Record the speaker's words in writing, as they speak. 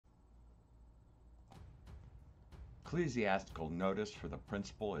Ecclesiastical notice for the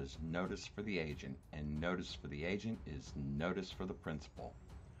principal is notice for the agent, and notice for the agent is notice for the principal.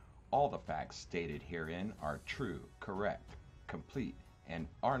 All the facts stated herein are true, correct, complete, and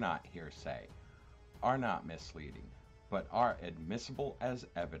are not hearsay, are not misleading, but are admissible as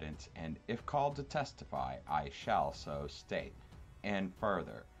evidence, and if called to testify, I shall so state. And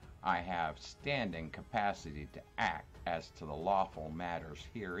further, I have standing capacity to act as to the lawful matters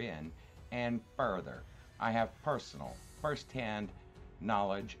herein, and further, I have personal, first-hand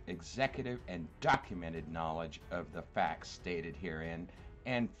knowledge, executive and documented knowledge of the facts stated herein,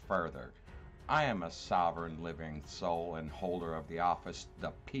 and further, I am a sovereign living soul and holder of the office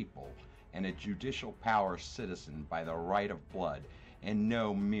the people, and a judicial power citizen by the right of blood, and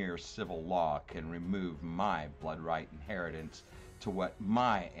no mere civil law can remove my blood right inheritance to what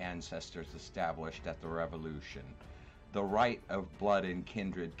my ancestors established at the Revolution. The right of blood and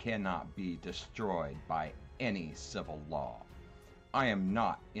kindred cannot be destroyed by any civil law. I am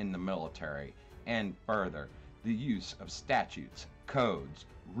not in the military, and further, the use of statutes, codes,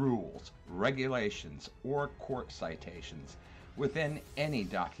 rules, regulations, or court citations within any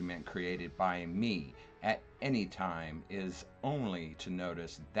document created by me at any time is only to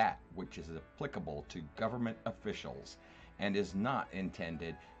notice that which is applicable to government officials, and is not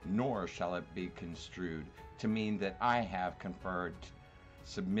intended, nor shall it be construed, to mean that I have conferred,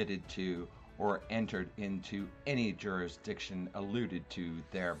 submitted to, or entered into any jurisdiction alluded to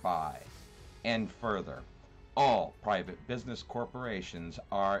thereby. And further, all private business corporations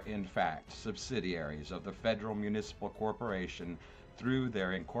are in fact subsidiaries of the Federal Municipal Corporation through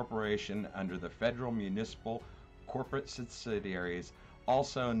their incorporation under the Federal Municipal Corporate Subsidiaries,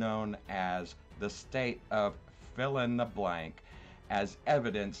 also known as the state of fill in the blank, as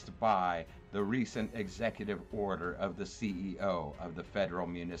evidenced by the recent executive order of the CEO of the Federal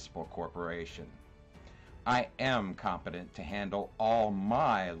Municipal Corporation. I am competent to handle all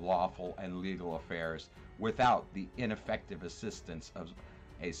my lawful and legal affairs without the ineffective assistance of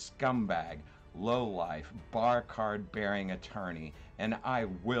a scumbag, lowlife, bar card bearing attorney, and I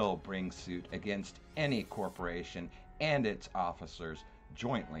will bring suit against any corporation and its officers,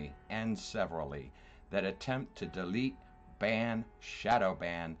 jointly and severally, that attempt to delete, ban, shadow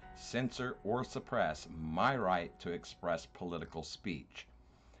ban, censor, or suppress my right to express political speech.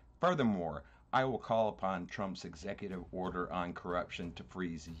 Furthermore, I will call upon Trump's executive order on corruption to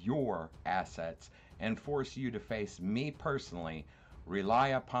freeze your assets and force you to face me personally, rely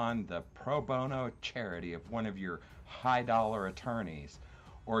upon the pro bono charity of one of your high-dollar attorneys,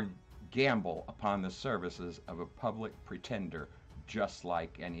 or gamble upon the services of a public pretender just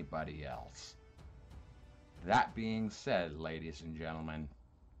like anybody else. That being said, ladies and gentlemen,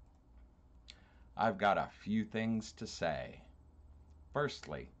 I've got a few things to say.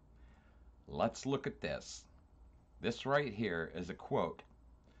 Firstly, let's look at this. This right here is a quote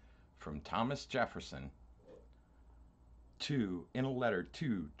from Thomas Jefferson in a letter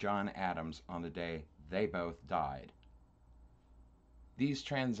to John Adams on the day they both died. These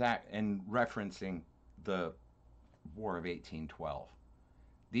and referencing the War of 1812.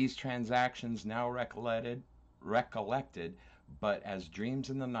 These transactions now recollected, but as dreams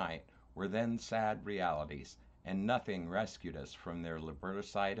in the night, were then sad realities, and nothing rescued us from their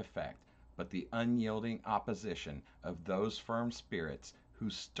liberticide effect but the unyielding opposition of those firm spirits who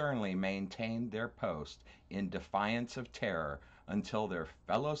sternly maintained their post in defiance of terror until their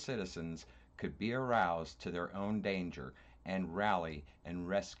fellow citizens could be aroused to their own danger and rally and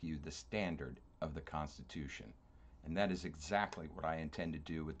rescue the standard of the Constitution. And that is exactly what I intend to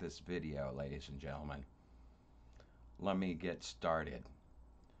do with this video, ladies and gentlemen. Let me get started.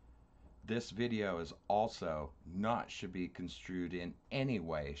 This video is also should be construed in any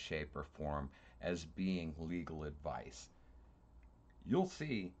way, shape, or form as being legal advice. You'll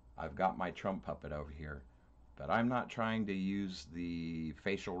see I've got my Trump puppet over here, but I'm not trying to use the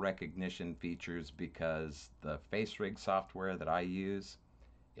facial recognition features because the face rig software that I use,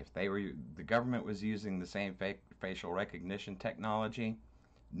 if the government was using the same facial recognition technology,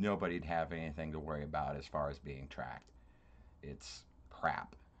 nobody'd have anything to worry about as far as being tracked. It's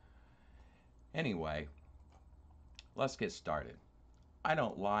crap. Anyway, let's get started. I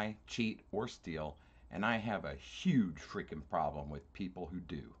don't lie, cheat, or steal, and I have a huge freaking problem with people who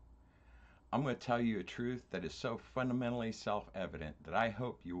do. I'm going to tell you a truth that is so fundamentally self-evident that I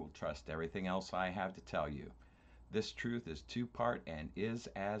hope you will trust everything else I have to tell you. This truth is two-part and is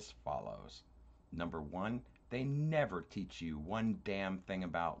as follows. Number one, they never teach you one damn thing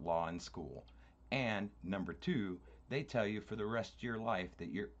about law in school. And number two, they tell you for the rest of your life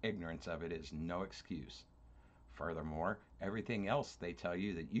that your ignorance of it is no excuse. Furthermore, everything else they tell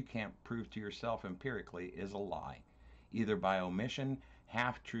you that you can't prove to yourself empirically is a lie. either by omission,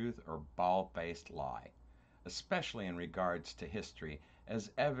 half-truth, or bald-faced lie, especially in regards to history,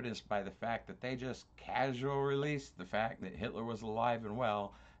 as evidenced by the fact that they just casually released the fact that Hitler was alive and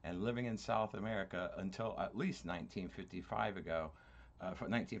well and living in South America until at least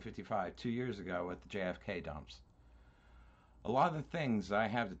 1955, 2 years ago with the JFK dumps. A lot of the things I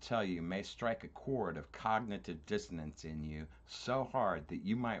have to tell you may strike a chord of cognitive dissonance in you so hard that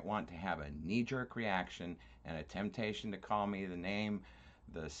you might want to have a knee-jerk reaction and a temptation to call me the name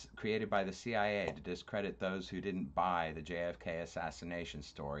created by the CIA to discredit those who didn't buy the JFK assassination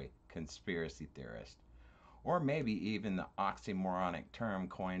story, conspiracy theorist. Or maybe even the oxymoronic term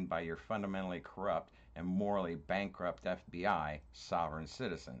coined by your fundamentally corrupt and morally bankrupt FBI, sovereign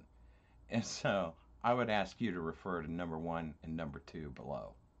citizen. And so, I would ask you to refer to number 1 and number 2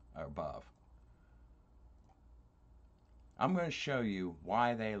 below or above. I'm going to show you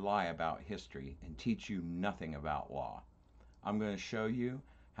why they lie about history and teach you nothing about law. I'm going to show you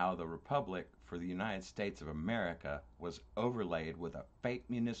how the Republic for the United States of America was overlaid with a fake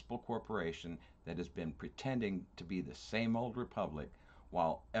municipal corporation that has been pretending to be the same old republic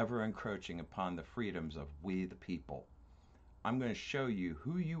while ever encroaching upon the freedoms of we the people. I'm going to show you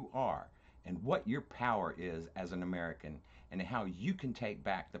who you are and what your power is as an American, and how you can take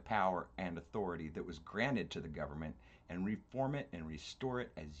back the power and authority that was granted to the government and reform it and restore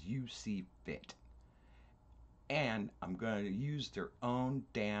it as you see fit. And I'm going to use their own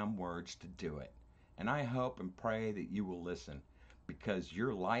damn words to do it. And I hope and pray that you will listen, because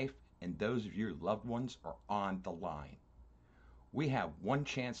your life and those of your loved ones are on the line. We have one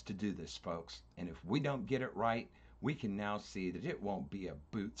chance to do this, folks, and if we don't get it right, we can now see that it won't be a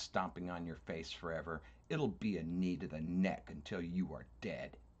boot stomping on your face forever. It'll be a knee to the neck until you are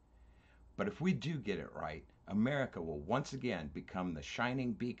dead. But if we do get it right, America will once again become the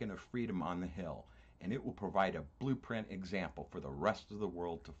shining beacon of freedom on the hill, and it will provide a blueprint example for the rest of the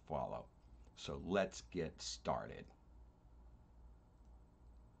world to follow. So let's get started.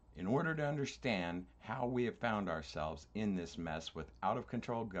 In order to understand how we have found ourselves in this mess with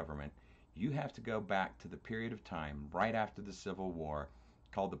out-of-control government, you have to go back to the period of time right after the Civil War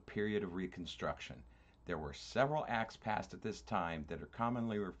called the period of Reconstruction. There were several acts passed at this time that are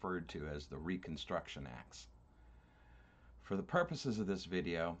commonly referred to as the Reconstruction Acts. For the purposes of this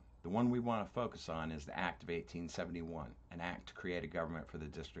video, the one we want to focus on is the Act of 1871, an act to create a government for the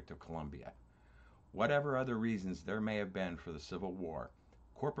District of Columbia. Whatever other reasons there may have been for the Civil War,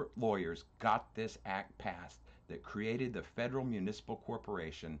 corporate lawyers got this act passed that created the Federal Municipal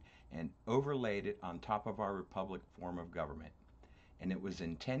Corporation and overlaid it on top of our republic form of government. And it was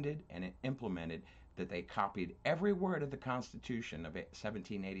intended and implemented that they copied every word of the Constitution of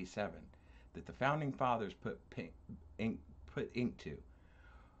 1787 that the Founding Fathers put ink to.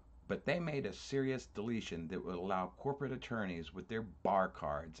 But they made a serious deletion that would allow corporate attorneys with their bar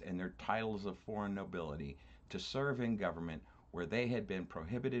cards and their titles of foreign nobility to serve in government where they had been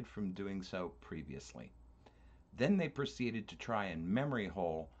prohibited from doing so previously. Then they proceeded to try and memory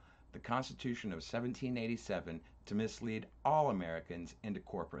hole the Constitution of 1787 to mislead all Americans into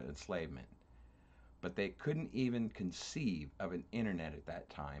corporate enslavement. But they couldn't even conceive of an internet at that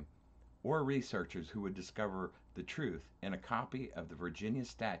time, or researchers who would discover the truth in a copy of the Virginia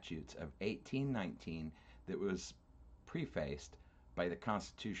Statutes of 1819 that was prefaced by the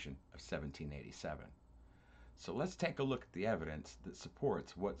Constitution of 1787. So let's take a look at the evidence that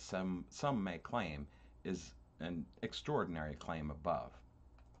supports what some may claim is an extraordinary claim above.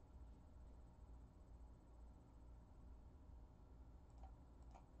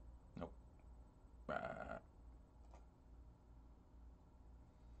 Nope.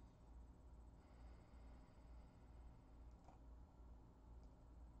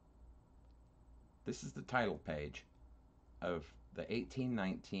 This is the title page of the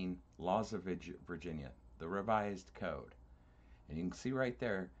 1819 Laws of Virginia, the revised code. And you can see right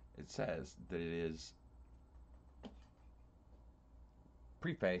there, it says that it is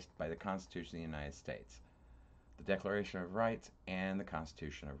prefaced by the Constitution of the United States, the Declaration of Rights, and the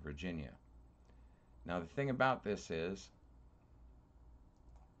Constitution of Virginia. Now the thing about this is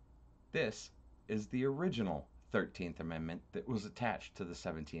the original 13th Amendment that was attached to the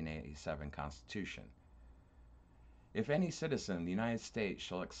 1787 Constitution. If any citizen of the United States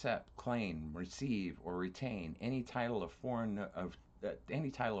shall accept, claim, receive, or retain any title of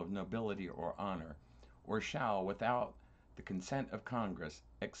nobility or honor, or shall, without the consent of Congress,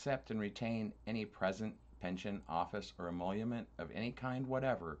 accept and retain any present, pension, office, or emolument of any kind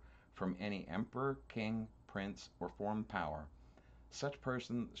whatever from any emperor, king, prince, or foreign power, such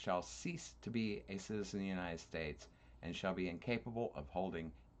person shall cease to be a citizen of the United States and shall be incapable of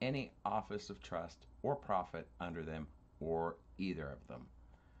holding any office of trust or profit under them or either of them.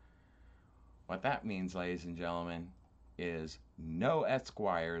 What that means, ladies and gentlemen, is no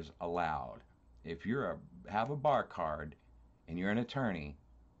esquires allowed. If have a bar card and you're an attorney,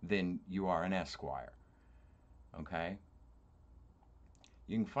 then you are an esquire. Okay?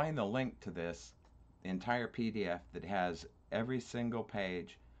 You can find the link to this, the entire PDF that has every single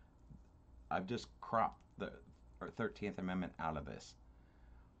page. I've just cropped the 13th Amendment out of this.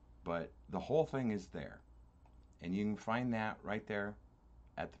 But the whole thing is there. And you can find that right there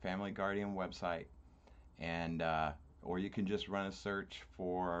at the Family Guardian website. And or you can just run a search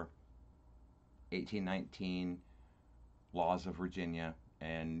for 1819 Laws of Virginia,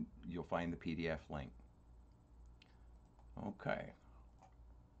 and you'll find the PDF link. Okay.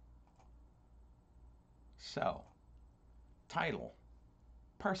 So, title.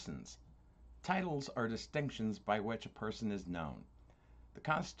 Persons. Titles are distinctions by which a person is known. The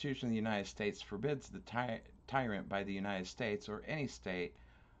Constitution of the United States forbids the tyrant by the United States or any state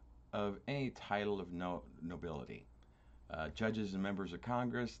of any title of nobility. Judges and members of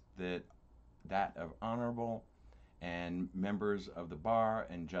Congress, that of honorable, and members of the bar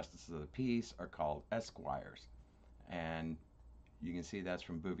and justices of the peace are called esquires. And you can see that's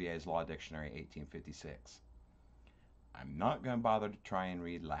from Bouvier's Law Dictionary, 1856. I'm not going to bother to try and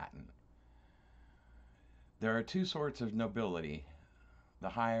read Latin. There are two sorts of nobility, the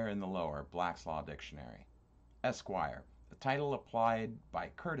higher and the lower, Black's Law Dictionary. Esquire, a title applied by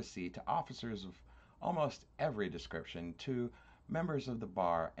courtesy to officers of almost every description, to members of the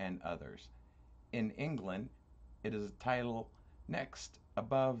bar and others. In England, it is a title next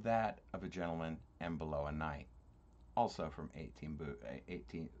above that of a gentleman and below a knight. Also from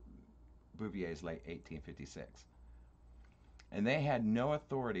Bouvier's late 1856. And they had no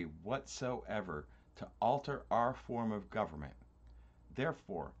authority whatsoever to alter our form of government.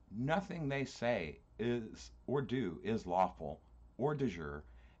 Therefore, nothing they say is or do is lawful or de jure,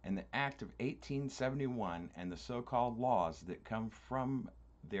 and the Act of 1871 and the so-called laws that come from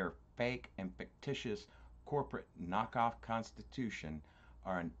their fake and fictitious corporate knockoff constitution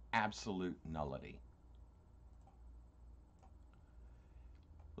are an absolute nullity.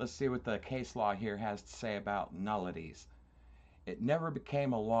 Let's see what the case law here has to say about nullities. It never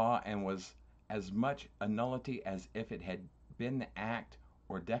became a law and was as much a nullity as if it had been the act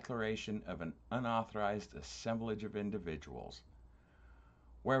or declaration of an unauthorized assemblage of individuals.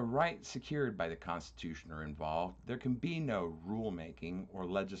 Where rights secured by the Constitution are involved, there can be no rulemaking or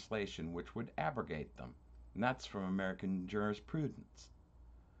legislation which would abrogate them. And that's from American jurisprudence.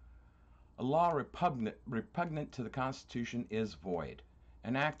 A law repugnant to the Constitution is void.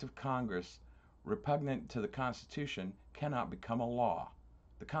 An act of Congress repugnant to the Constitution cannot become a law.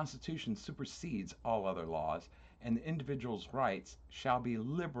 The Constitution supersedes all other laws, and the individual's rights shall be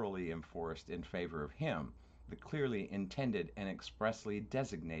liberally enforced in favor of him, the clearly intended and expressly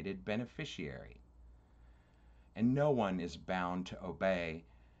designated beneficiary. And no one is bound to obey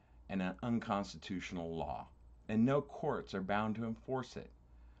an unconstitutional law, and no courts are bound to enforce it.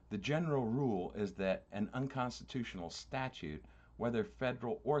 The general rule is that an unconstitutional statute, whether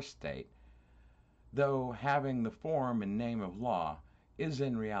federal or state, though having the form and name of law, is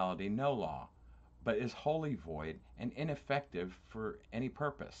in reality no law, but is wholly void and ineffective for any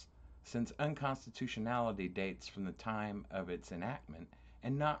purpose, since unconstitutionality dates from the time of its enactment,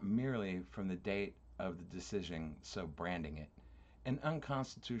 and not merely from the date of the decision so branding it. An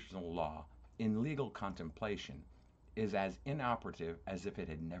unconstitutional law, in legal contemplation, is as inoperative as if it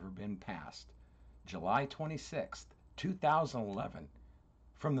had never been passed. July 26th, 2011,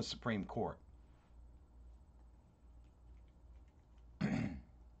 from the Supreme Court.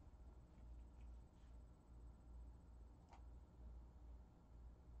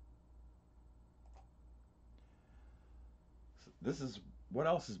 This is what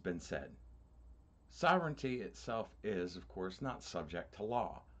else has been said. Sovereignty itself is, of course, not subject to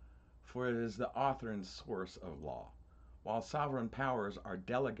law, for it is the author and source of law. While sovereign powers are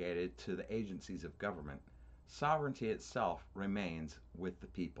delegated to the agencies of government, sovereignty itself remains with the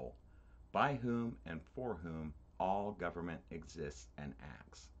people, by whom and for whom all government exists and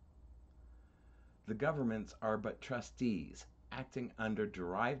acts. The governments are but trustees, acting under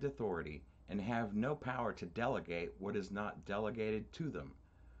derived authority, and have no power to delegate what is not delegated to them.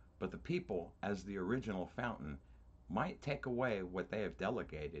 But the people, as the original fountain, might take away what they have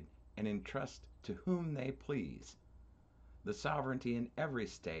delegated and entrust to whom they please. The sovereignty in every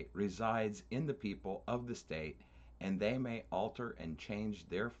state resides in the people of the state, and they may alter and change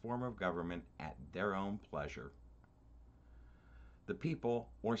their form of government at their own pleasure. The people,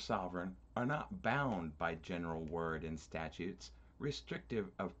 or sovereign, are not bound by general word and statutes, restrictive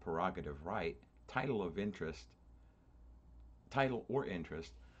of prerogative right, title of interest, title, or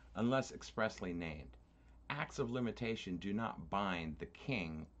interest unless expressly named. Acts of limitation do not bind the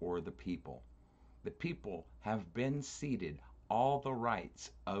king or the people. The people have been ceded all the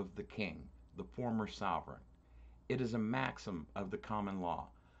rights of the king, the former sovereign. It is a maxim of the common law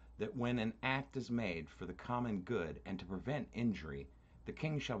that when an act is made for the common good and to prevent injury, the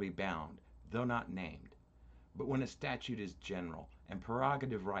king shall be bound, though not named. But when a statute is general and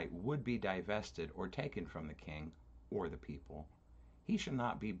prerogative right would be divested or taken from the king or the people, he shall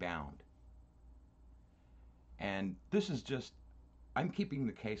not be bound. And this is just, I'm keeping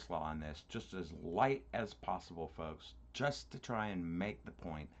the case law on this just as light as possible, folks, just to try and make the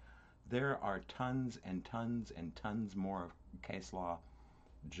point. There are tons and tons and tons more of case law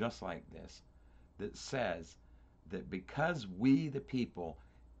just like this that says that because we, the people,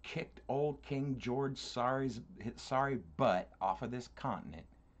 kicked old King George's sorry butt off of this continent,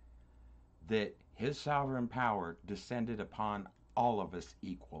 that his sovereign power descended upon all of us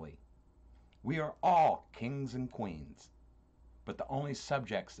equally. We are all kings and queens, but the only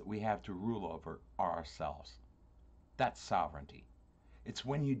subjects that we have to rule over are ourselves. That's sovereignty. It's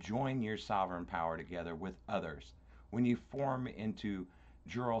when you join your sovereign power together with others, when you form into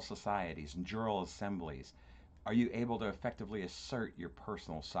jural societies and jural assemblies, are you able to effectively assert your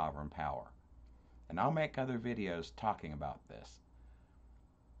personal sovereign power. And I'll make other videos talking about this.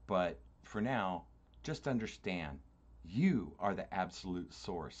 But for now, just understand, you are the absolute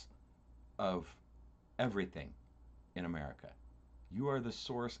source of everything in America. You are the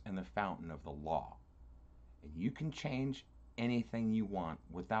source and the fountain of the law. And you can change anything you want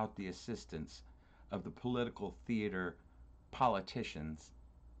without the assistance of the political theater politicians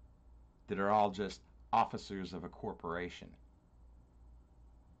that are all just officers of a corporation.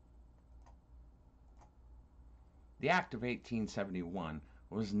 The Act of 1871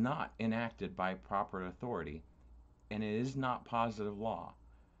 was not enacted by proper authority, and it is not positive law,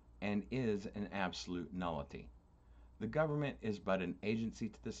 and is an absolute nullity. The government is but an agency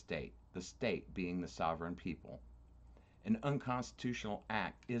to the state being the sovereign people. An unconstitutional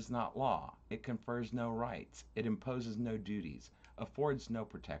act is not law. It confers no rights. It imposes no duties, affords no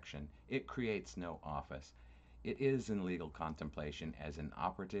protection. It creates no office. It is in legal contemplation as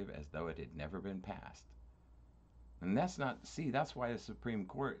inoperative as though it had never been passed. And that's why the Supreme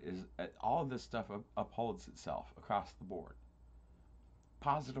Court is, all of this stuff upholds itself across the board.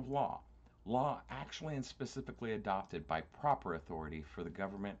 Positive law. Law actually and specifically adopted by proper authority for the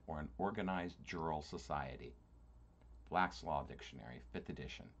government or an organized jural society. Black's Law Dictionary, 5th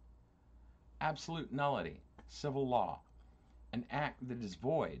edition. Absolute nullity. Civil law. An act that is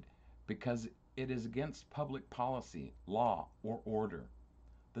void because it is against public policy, law, or order.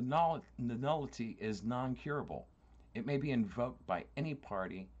 The nullity is non-curable. It may be invoked by any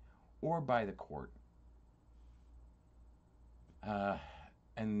party or by the court.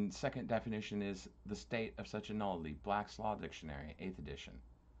 And second definition is the state of such a nullity. Black's Law Dictionary, 8th edition.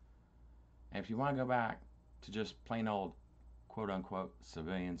 And if you want to go back to just plain old quote-unquote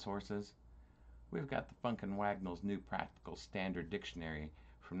civilian sources, we've got the Funk and Wagnall's New Practical Standard Dictionary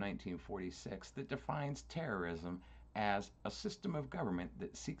from 1946 that defines terrorism as a system of government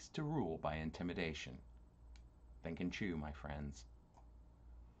that seeks to rule by intimidation. Think and chew, my friends.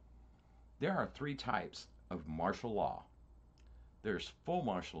 There are 3 types of martial law. There's full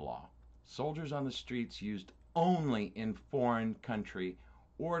martial law, soldiers on the streets used only in foreign country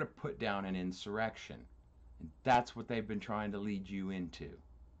or to put down an insurrection. And that's what they've been trying to lead you into.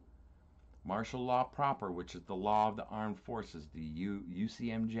 Martial law proper, which is the law of the armed forces, the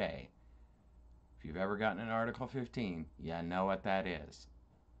UCMJ. If you've ever gotten an Article 15, you know what that is.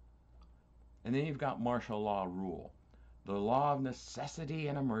 And then you've got martial law rule, the law of necessity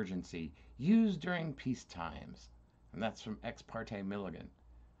and emergency used during peace times. And that's from Ex parte Milligan.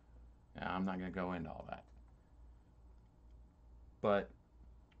 Now, I'm not going to go into all that. But,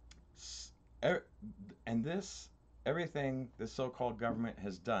 everything the so-called government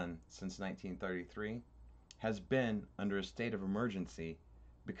has done since 1933 has been under a state of emergency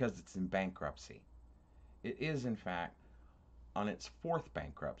because it's in bankruptcy. It is, in fact, on its 4th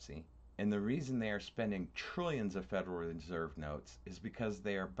bankruptcy, and the reason they are spending trillions of Federal Reserve notes is because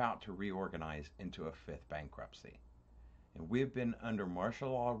they are about to reorganize into a 5th bankruptcy. And we've been under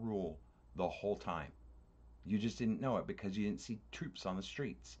martial law rule the whole time. You just didn't know it because you didn't see troops on the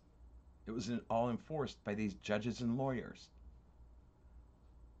streets. It was all enforced by these judges and lawyers.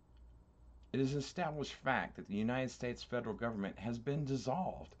 It is an established fact that the United States federal government has been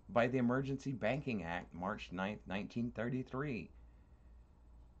dissolved by the Emergency Banking Act, March 9, 1933.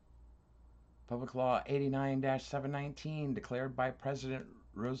 Public Law 89-719, declared by President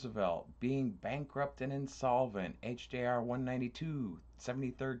Roosevelt being bankrupt and insolvent, HJR 192,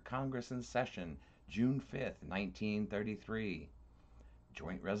 73rd Congress in session, June 5th, 1933.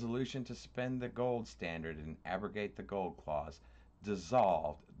 Joint resolution to suspend the gold standard and abrogate the gold clause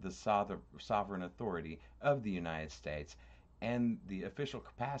dissolved the sovereign authority of the United States and the official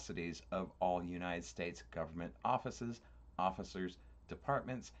capacities of all United States government offices, officers,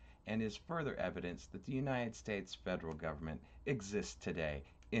 departments, and is further evidence that the United States federal government exists today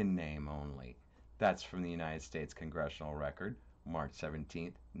in name only. That's from the United States Congressional Record, March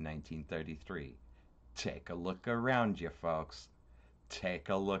 17, 1933. Take a look around you, folks. Take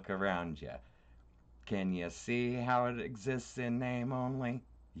a look around you. Can you see how it exists in name only?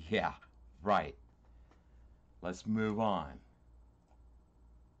 Yeah, right. Let's move on.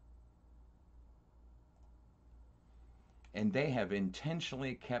 And they have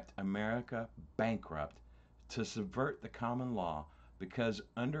intentionally kept America bankrupt to subvert the common law because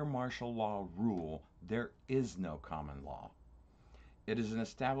under martial law rule, there is no common law. It is an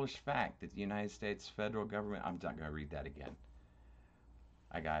established fact that the United States federal government, I'm not going to read that again.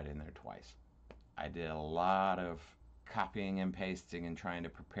 I got it in there twice. I did a lot of copying and pasting and trying to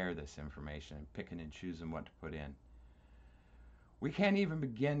prepare this information and picking and choosing what to put in. We can't even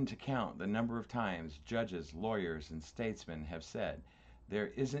begin to count the number of times judges, lawyers, and statesmen have said there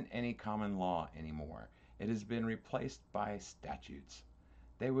isn't any common law anymore. It has been replaced by statutes.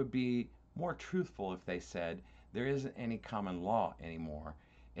 They would be more truthful if they said there isn't any common law anymore.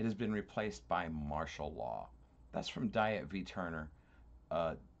 It has been replaced by martial law. That's from Diet v. Turner,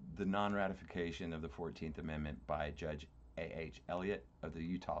 the non-ratification of the 14th Amendment by Judge A.H. Elliott of the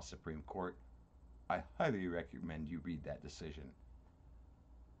Utah Supreme Court. I highly recommend you read that decision.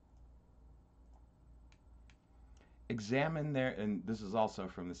 Examine their, and this is also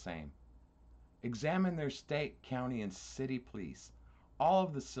from the same, examine their state, county, and city police. All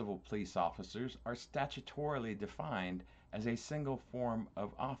of the civil police officers are statutorily defined as a single form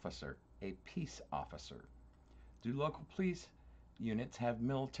of officer, a peace officer. Do local police units have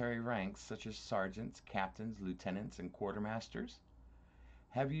military ranks such as sergeants, captains, lieutenants, and quartermasters?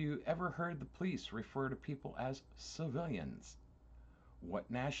 Have you ever heard the police refer to people as civilians?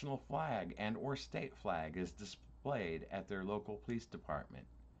 What national flag and or state flag is displayed at their local police department?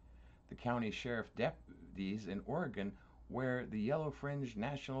 The county sheriff deputies in Oregon wear the yellow fringed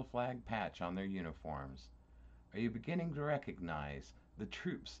national flag patch on their uniforms. Are you beginning to recognize the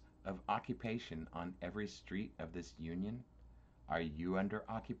troops of occupation on every street of this union? Are you under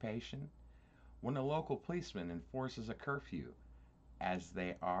occupation? When a local policeman enforces a curfew, as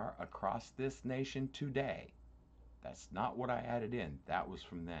they are across this nation today, that's not what I added in, that was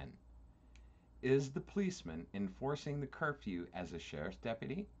from then. Is the policeman enforcing the curfew as a sheriff's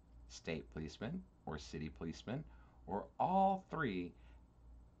deputy, state policeman, or city policeman, or all three,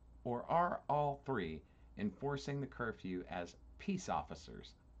 or are all three enforcing the curfew as peace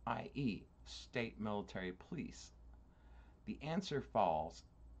officers, i.e., state military police? The answer falls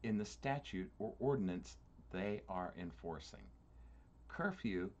in the statute or ordinance they are enforcing.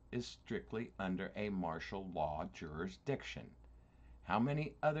 Curfew is strictly under a martial law jurisdiction. How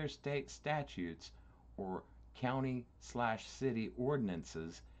many other state statutes or county/city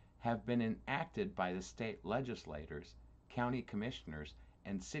ordinances have been enacted by the state legislators, county commissioners,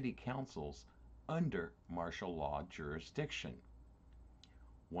 and city councils under martial law jurisdiction?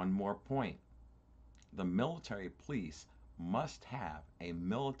 One more point. The military police must have a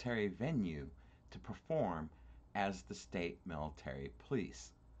military venue to perform as the state military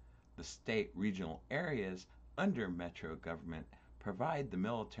police. The state regional areas under metro government provide the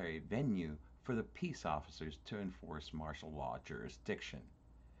military venue for the peace officers to enforce martial law jurisdiction.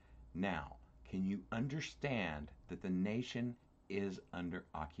 Now, can you understand that the nation is under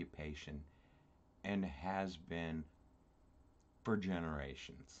occupation and has been for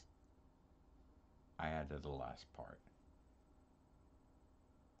generations? I added the last part.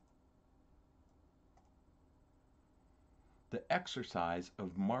 The exercise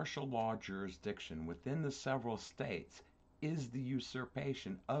of martial law jurisdiction within the several states is the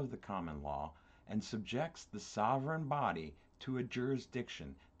usurpation of the common law and subjects the sovereign body to a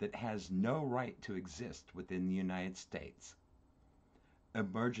jurisdiction that has no right to exist within the United States.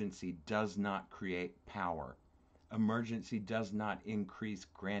 Emergency does not create power. Emergency does not increase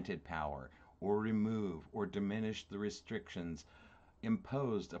granted power or remove or diminish the restrictions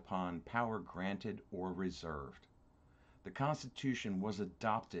imposed upon power granted or reserved. The Constitution was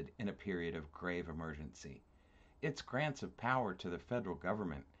adopted in a period of grave emergency. Its grants of power to the federal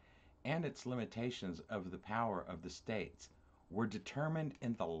government and its limitations of the power of the states were determined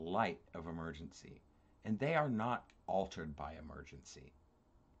in the light of emergency, and they are not altered by emergency.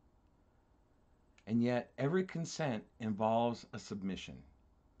 And yet, every consent involves a submission.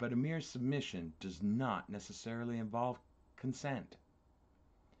 But a mere submission does not necessarily involve consent.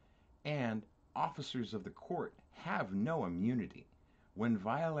 And officers of the court have no immunity when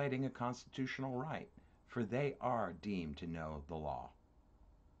violating a constitutional right, for they are deemed to know the law.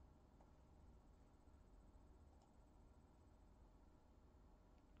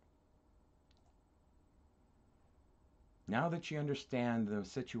 Now that you understand the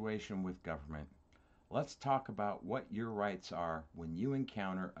situation with government, let's talk about what your rights are when you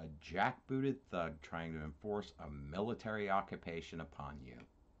encounter a jackbooted thug trying to enforce a military occupation upon you.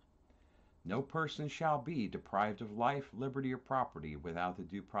 No person shall be deprived of life, liberty, or property without the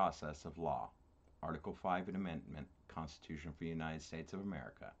due process of law. Article 5 and Amendment, Constitution for the United States of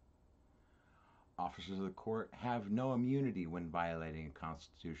America. Officers of the court have no immunity when violating a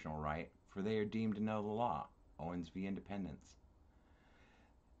constitutional right, for they are deemed to know the law. Owens v. Independence.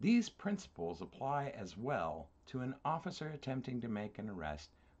 These principles apply as well to an officer attempting to make an arrest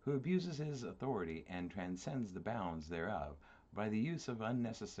who abuses his authority and transcends the bounds thereof by the use of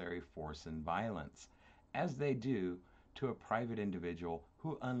unnecessary force and violence, as they do to a private individual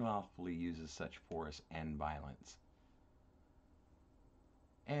who unlawfully uses such force and violence.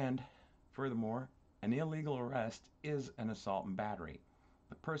 And furthermore, an illegal arrest is an assault and battery.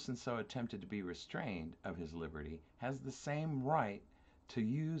 The person so attempted to be restrained of his liberty has the same right to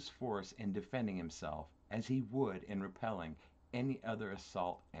use force in defending himself as he would in repelling any other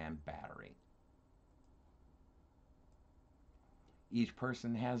assault and battery. Each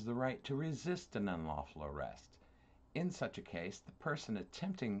person has the right to resist an unlawful arrest. In such a case, the person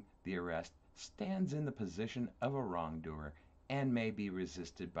attempting the arrest stands in the position of a wrongdoer and may be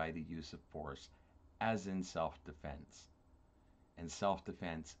resisted by the use of force, as in self-defense. And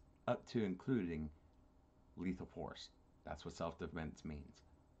self-defense up to including lethal force. That's what self-defense means.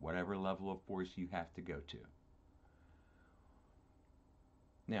 Whatever level of force you have to go to.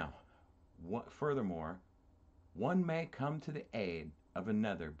 Now, furthermore, one may come to the aid of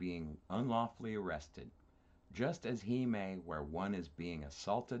another being unlawfully arrested, just as he may where one is being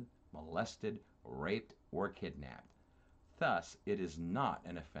assaulted, molested, raped, or kidnapped. Thus, it is not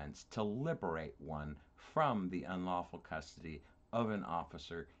an offense to liberate one from the unlawful custody of an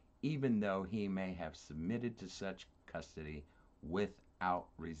officer, even though he may have submitted to such custody without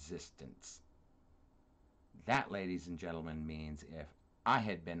resistance. That, ladies and gentlemen, means if I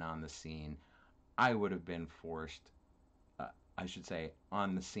had been on the scene, I would have been forced,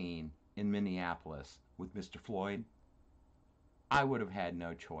 on the scene in Minneapolis with Mr. Floyd. I would have had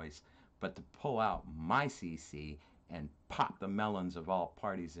no choice but to pull out my CC and pop the melons of all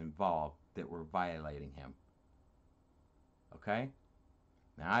parties involved that were violating him. Okay?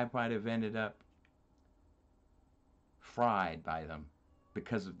 Now, I might have ended up fried by them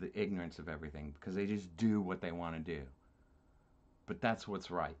because of the ignorance of everything, because they just do what they want to do. But that's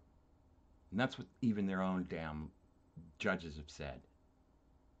what's right. And that's what even their own damn judges have said.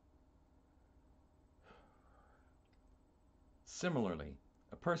 Similarly,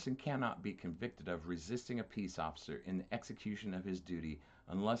 a person cannot be convicted of resisting a peace officer in the execution of his duty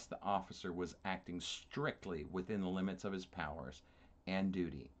unless the officer was acting strictly within the limits of his powers and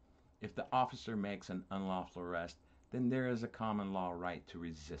duty. If the officer makes an unlawful arrest, then there is a common law right to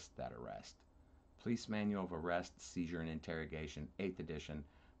resist that arrest. Police Manual of Arrest, Seizure, and Interrogation, 8th edition,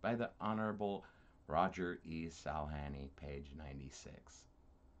 by the Honorable Roger E. Salhani, page 96.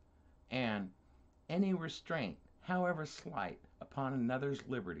 And any restraint, however slight, upon another's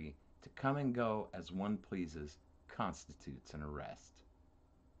liberty to come and go as one pleases constitutes an arrest.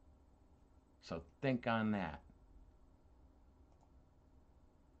 So think on that.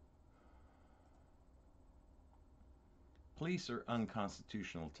 Police are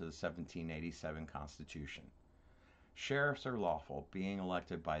unconstitutional to the 1787 Constitution. Sheriffs are lawful, being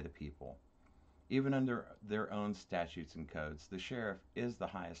elected by the people. Even under their own statutes and codes, the sheriff is the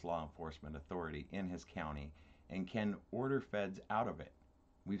highest law enforcement authority in his county and can order feds out of it.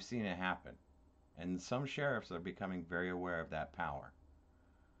 We've seen it happen, and some sheriffs are becoming very aware of that power.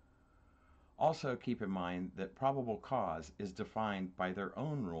 Also keep in mind that probable cause is defined by their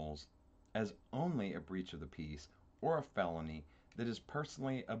own rules as only a breach of the peace or a felony that is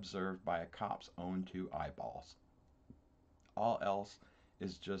personally observed by a cop's own two eyeballs. All else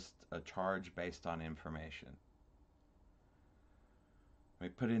is just a charge based on information. Let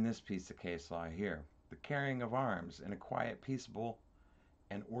me put in this piece of case law here. The carrying of arms in a quiet, peaceable,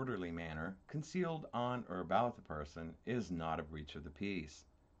 and orderly manner, concealed on or about the person, is not a breach of the peace,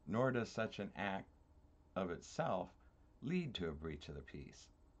 nor does such an act of itself lead to a breach of the peace.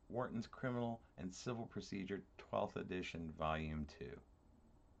 Wharton's Criminal and Civil Procedure, 12th edition, Volume 2.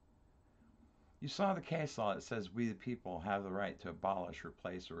 You saw the case law that says we the people have the right to abolish,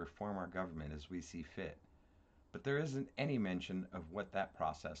 replace, or reform our government as we see fit, but there isn't any mention of what that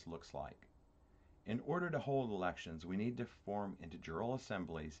process looks like. In order to hold elections, we need to form interjural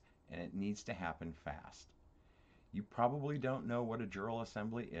assemblies, and it needs to happen fast. You probably don't know what a jural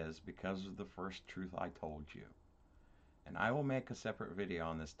assembly is because of the first truth I told you. And I will make a separate video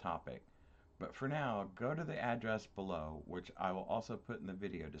on this topic, but for now, go to the address below, which I will also put in the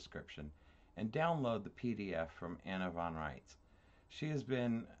video description, and download the PDF from Anna von Reitz. She has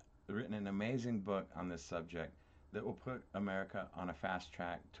written an amazing book on this subject that will put America on a fast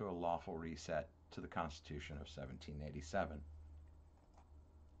track to a lawful reset to the Constitution of 1787.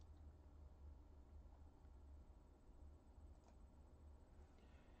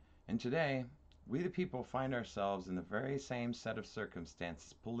 And today, we the people find ourselves in the very same set of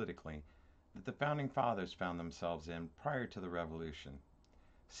circumstances politically that the Founding Fathers found themselves in prior to the Revolution.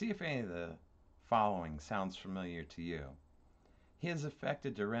 See if any of the following sounds familiar to you. He has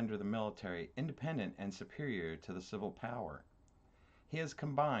effected to render the military independent and superior to the civil power. He has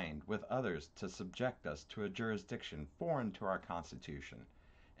combined with others to subject us to a jurisdiction foreign to our Constitution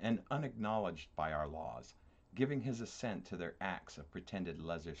and unacknowledged by our laws, giving his assent to their acts of pretended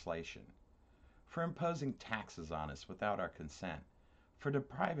legislation, for imposing taxes on us without our consent, for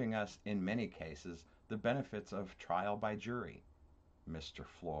depriving us, in many cases, the benefits of trial by jury, Mr.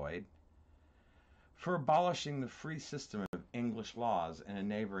 Floyd, for abolishing the free system of English laws in a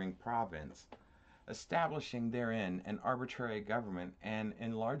neighboring province, establishing therein an arbitrary government and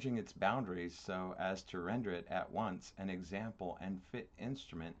enlarging its boundaries so as to render it at once an example and fit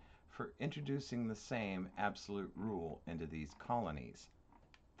instrument for introducing the same absolute rule into these colonies.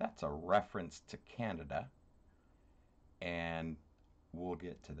 That's a reference to Canada, and we'll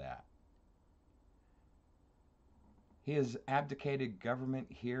get to that. He has abdicated government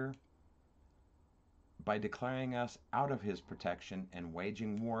here by declaring us out of his protection and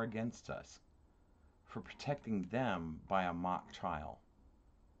waging war against us, for protecting them by a mock trial.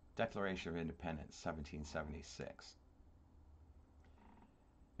 Declaration of Independence, 1776.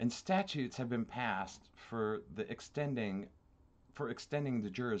 And statutes have been passed for extending the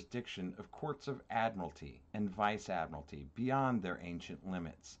jurisdiction of courts of admiralty and vice admiralty beyond their ancient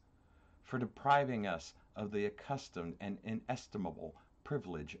limits, for depriving us of the accustomed and inestimable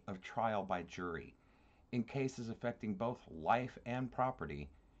privilege of trial by jury in cases affecting both life and property,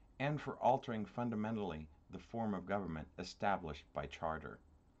 and for altering fundamentally the form of government established by charter.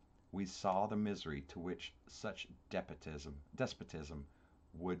 We saw the misery to which such despotism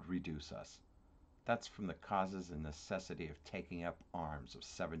would reduce us. That's from the Causes and Necessity of Taking Up Arms of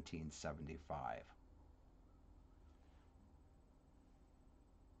 1775.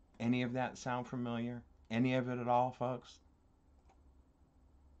 Any of that sound familiar? Any of it at all, folks?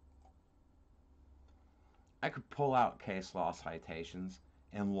 I could pull out case law citations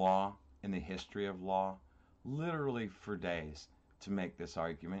and law and the history of law literally for days to make this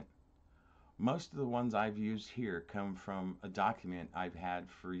argument. Most of the ones I've used here come from a document I've had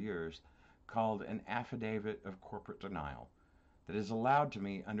for years called an affidavit of corporate denial that is allowed to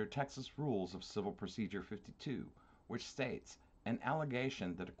me under Texas Rules of Civil Procedure 52, which states an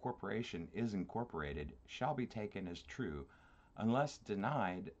allegation that a corporation is incorporated shall be taken as true unless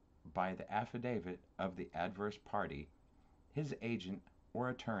denied by the affidavit of the adverse party, his agent or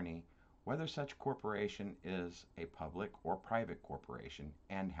attorney, whether such corporation is a public or private corporation,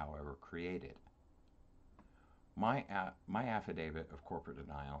 and however created. My affidavit of corporate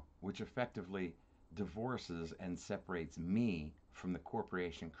denial, which effectively divorces and separates me from the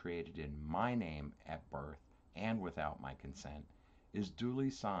corporation created in my name at birth and without my consent, is duly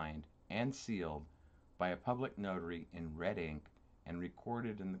signed and sealed by a public notary in red ink and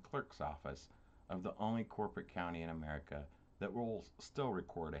recorded in the clerk's office of the only corporate county in America that will still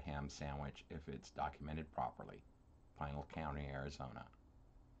record a ham sandwich if it's documented properly, Pinal County, Arizona.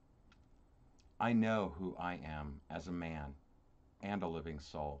 I know who I am as a man and a living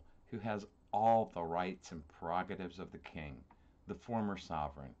soul who has all the rights and prerogatives of the king, the former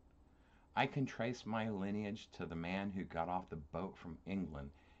sovereign. I can trace my lineage to the man who got off the boat from England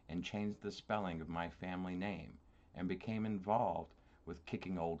and changed the spelling of my family name and became involved with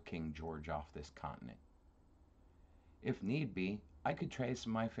kicking old King George off this continent. If need be, I could trace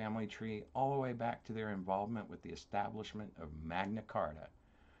my family tree all the way back to their involvement with the establishment of Magna Carta,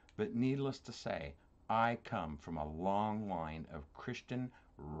 but needless to say, I come from a long line of Christian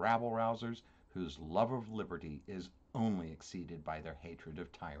rabble-rousers whose love of liberty is only exceeded by their hatred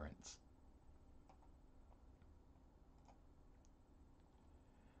of tyrants.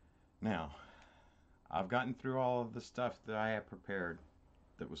 Now, I've gotten through all of the stuff that I have prepared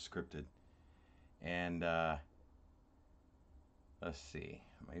that was scripted, And let's see.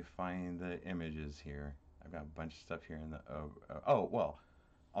 Let me find the images here. I've got a bunch of stuff here in the. Oh well,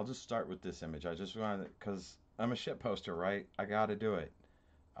 I'll just start with this image. I just wanted because I'm a shit poster, right? I got to do it.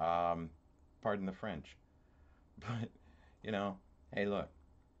 Um, Pardon the French, but you know, hey, look,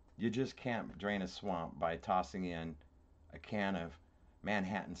 you just can't drain a swamp by tossing in a can of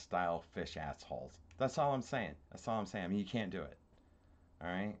Manhattan-style fish assholes. That's all I'm saying. That's all I'm saying. I mean, you can't do it. All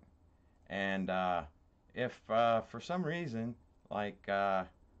right. And if for some reason, like if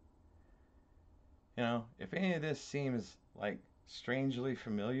any of this seems like strangely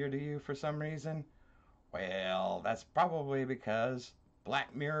familiar to you for some reason, well, that's probably because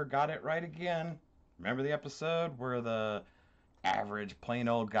Black Mirror got it right again. Remember the episode where the average plain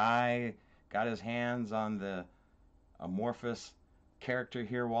old guy got his hands on the amorphous character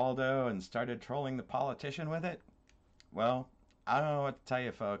here, Waldo, and started trolling the politician with it? Well, I don't know what to tell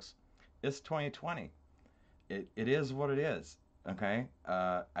you, folks. It's 2020. It is what it is. Okay?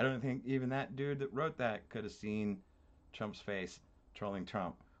 I don't think even that dude that wrote that could have seen Trump's face trolling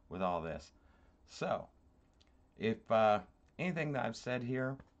Trump with all this. So, if anything that I've said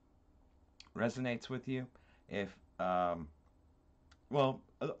here resonates with you, if I'm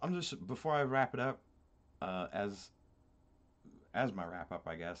just before I wrap it up, as my wrap up,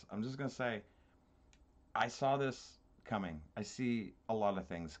 I guess I'm just gonna say I saw this coming. I see a lot of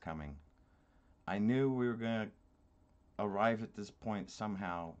things coming. I knew we were gonna arrive at this point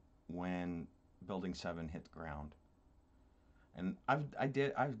somehow when Building 7 hit the ground. And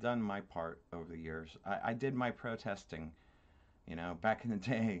I've done my part over the years. I did my protesting, back in the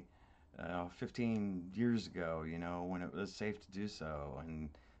day, 15 years ago, when it was safe to do so, and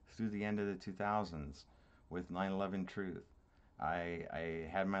through the end of the 2000s with 9/11 Truth. I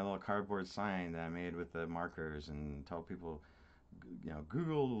had my little cardboard sign that I made with the markers and told people,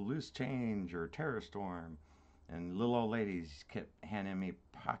 Google loose change or terror storm. And little old ladies kept handing me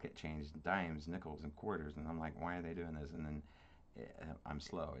pocket change, dimes, nickels, and quarters. And I'm like, why are they doing this? And then I'm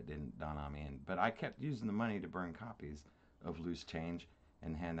slow. It didn't dawn on me. But I kept using the money to burn copies of loose change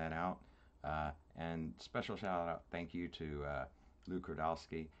and hand that out. And special shout out, thank you to Luke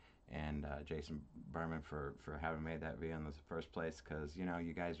Radowski and Jason Berman for having made that video in the first place, because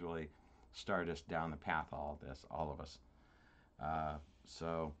you guys really started us down the path of all this, all of us.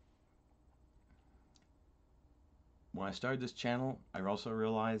 So when I started this channel, I also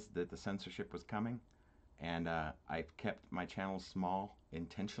realized that the censorship was coming, and I kept my channel small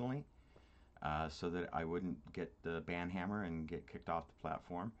intentionally so that I wouldn't get the ban hammer and get kicked off the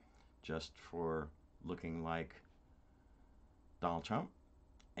platform just for looking like Donald Trump.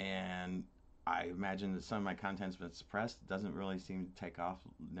 And I imagine that some of my content's been suppressed. It doesn't really seem to take off,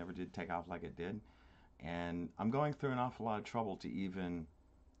 never did take off like it did. And I'm going through an awful lot of trouble to even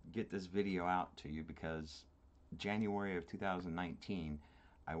get this video out to you, because January of 2019,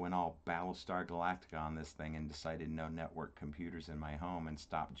 I went all Battlestar Galactica on this thing and decided no network computers in my home and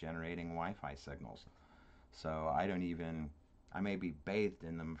stopped generating Wi-Fi signals. So I may be bathed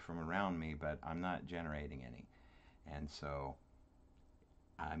in them from around me, but I'm not generating any. And so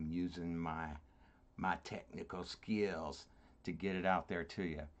I'm using my technical skills to get it out there to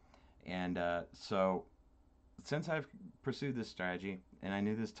you. And so since I've pursued this strategy, and I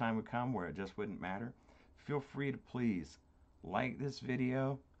knew this time would come where it just wouldn't matter, feel free to please like this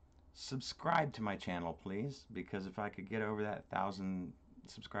video, subscribe to my channel, please, because if I could get over that 1,000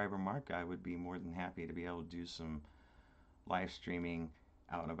 subscriber mark, I would be more than happy to be able to do some live streaming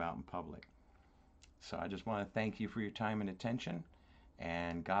out and about in public. So I just want to thank you for your time and attention,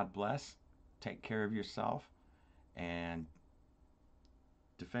 and God bless. Take care of yourself and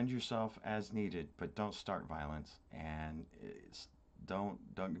defend yourself as needed, but don't start violence, and don't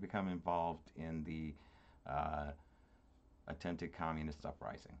become involved in the attempted communist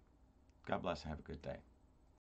uprising. God bless and have a good day.